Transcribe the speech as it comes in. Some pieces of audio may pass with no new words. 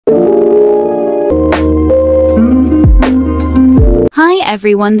Hi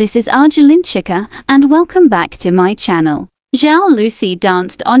everyone, this is ArgieLynhChika and welcome back to my channel. Zhao Lusi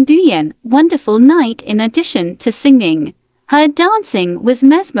danced on Douyin Wonderful Night in addition to singing. Her dancing was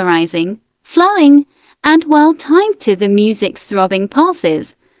mesmerizing, flowing, and well timed to the music's throbbing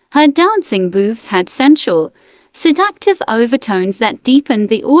pulses. Her dancing moves had sensual, seductive overtones that deepened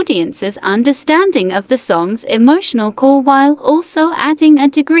the audience's understanding of the song's emotional core while also adding a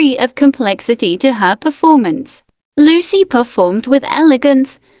degree of complexity to her performance. Lusi performed with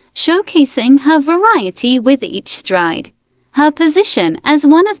elegance, showcasing her variety with each stride. Her position as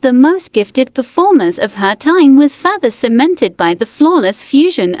one of the most gifted performers of her time was further cemented by the flawless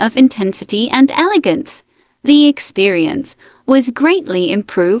fusion of intensity and elegance. The experience was greatly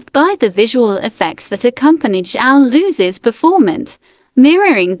improved by the visual effects that accompanied Zhao Lusi's performance.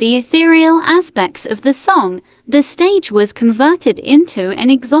 Mirroring the ethereal aspects of the song, the stage was converted into an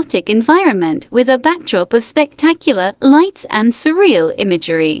exotic environment with a backdrop of spectacular lights and surreal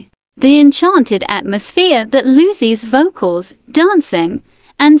imagery. The enchanted atmosphere that Lusi's vocals, dancing,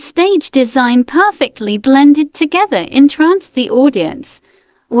 and stage design perfectly blended together entranced the audience.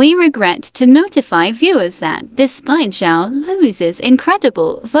 We regret to notify viewers that, despite Zhao Lusi's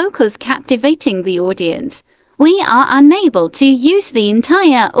incredible vocals captivating the audience, we are unable to use the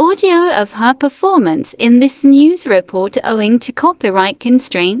entire audio of her performance in this news report owing to copyright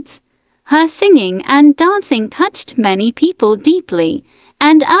constraints. Her singing and dancing touched many people deeply,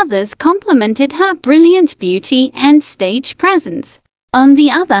 and others complimented her brilliant beauty and stage presence. On the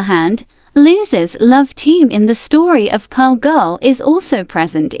other hand, Lusi's love team in the story of Pearl Girl is also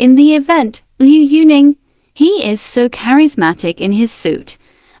present in the event. Liu Yuning, he is so charismatic in his suit.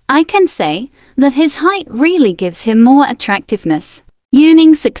 I can say that his height really gives him more attractiveness.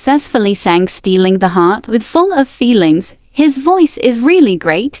 Yuning successfully sang Stealing the Heart with full of feelings. His voice is really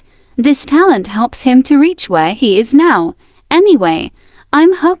great. This talent helps him to reach where he is now. Anyway,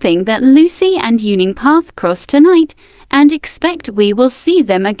 I'm hoping that Lusi and Yuning path cross tonight and expect we will see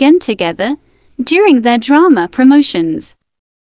them again together during their drama promotions.